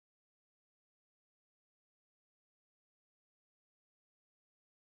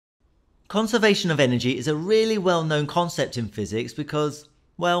Conservation of energy is a really well-known concept in physics because,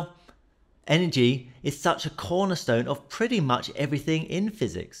 well, energy is such a cornerstone of pretty much everything in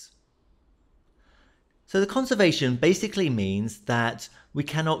physics. So the conservation basically means that we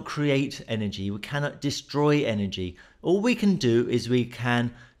cannot create energy, we cannot destroy energy. All we can do is we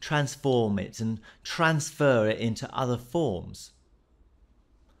can transform it and transfer it into other forms.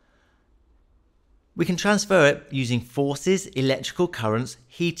 We can transfer it using forces, electrical currents,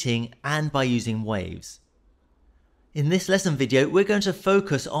 heating, and by using waves. In this lesson video, we're going to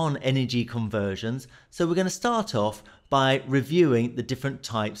focus on energy conversions, so we're going to start off by reviewing the different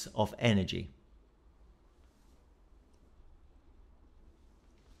types of energy.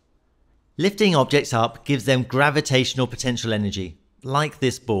 Lifting objects up gives them gravitational potential energy, like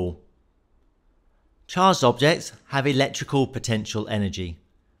this ball. Charged objects have electrical potential energy,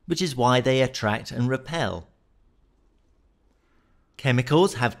 which is why they attract and repel.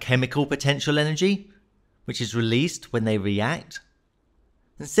 Chemicals have chemical potential energy, which is released when they react.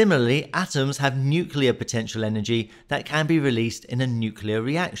 And similarly, atoms have nuclear potential energy that can be released in a nuclear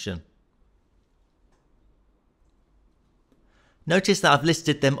reaction. Notice that I've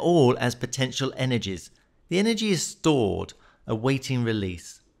listed them all as potential energies. The energy is stored, awaiting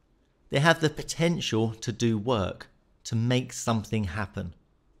release. They have the potential to do work, to make something happen.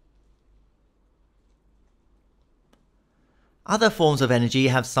 Other forms of energy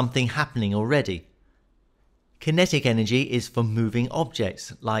have something happening already. Kinetic energy is for moving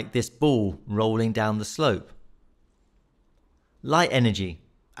objects, like this ball rolling down the slope. Light energy,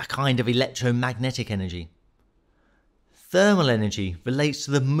 a kind of electromagnetic energy. Thermal energy relates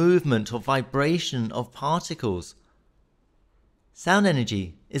to the movement or vibration of particles. Sound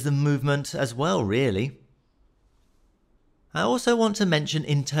energy is the movement as well, really. I also want to mention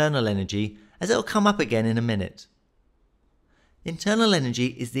internal energy, as it will come up again in a minute. Internal energy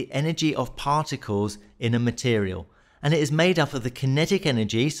is the energy of particles in a material, and it is made up of the kinetic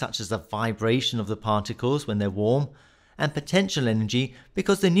energy, such as the vibration of the particles when they're warm, and potential energy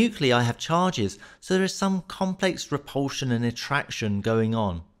because the nuclei have charges, so there is some complex repulsion and attraction going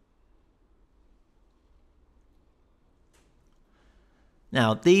on.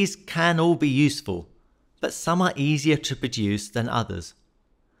 Now, these can all be useful, but some are easier to produce than others.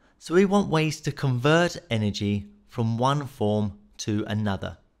 So we want ways to convert energy from one form to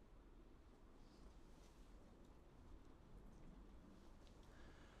another.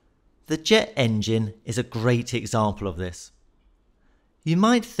 The jet engine is a great example of this. You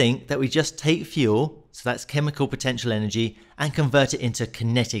might think that we just take fuel, so that's chemical potential energy, and convert it into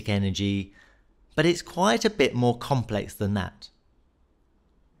kinetic energy, but it's quite a bit more complex than that.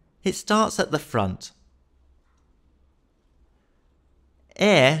 It starts at the front.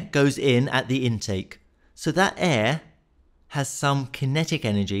 Air goes in at the intake, so that air has some kinetic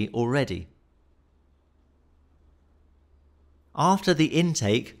energy already. After the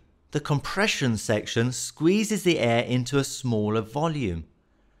intake, the compression section squeezes the air into a smaller volume.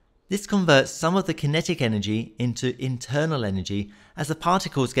 This converts some of the kinetic energy into internal energy as the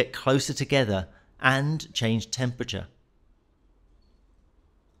particles get closer together and change temperature.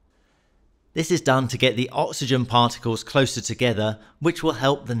 This is done to get the oxygen particles closer together, which will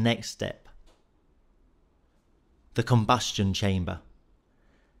help the next step. The combustion chamber.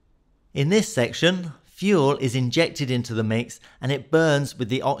 In this section, fuel is injected into the mix and it burns with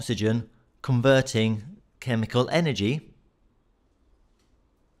the oxygen, converting chemical energy.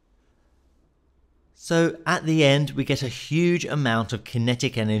 So at the end, we get a huge amount of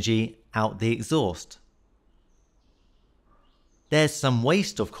kinetic energy out the exhaust. There's some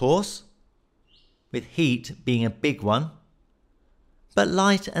waste, of course, with heat being a big one, but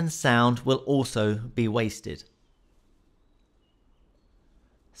light and sound will also be wasted.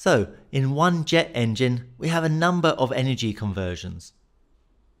 So, in one jet engine, we have a number of energy conversions.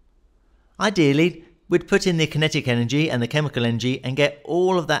 Ideally, we'd put in the kinetic energy and the chemical energy and get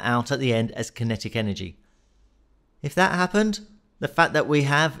all of that out at the end as kinetic energy. If that happened, the fact that we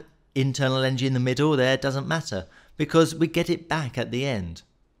have internal energy in the middle there doesn't matter, because we get it back at the end.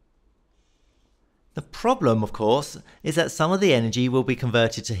 The problem, of course, is that some of the energy will be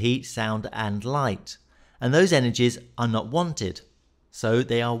converted to heat, sound, and light, and those energies are not wanted. So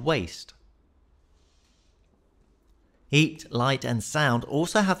they are waste. Heat, light and sound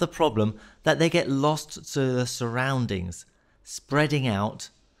also have the problem that they get lost to the surroundings, spreading out,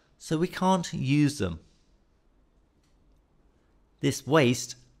 so we can't use them. This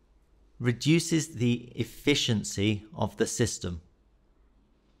waste reduces the efficiency of the system.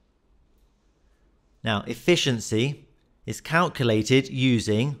 Now, efficiency is calculated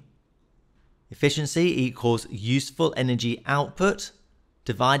using efficiency equals useful energy output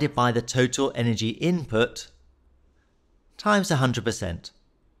divided by the total energy input times 100%.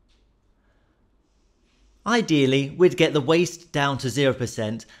 Ideally, we'd get the waste down to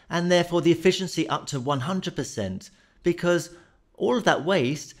 0% and therefore the efficiency up to 100%, because all of that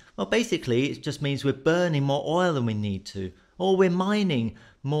waste, well, basically it just means we're burning more oil than we need to, or we're mining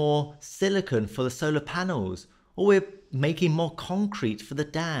more silicon for the solar panels, or we're making more concrete for the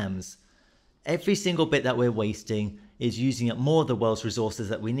dams. Every single bit that we're wasting is using up more of the world's resources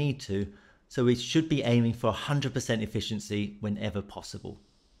that we need to, so we should be aiming for 100% efficiency whenever possible.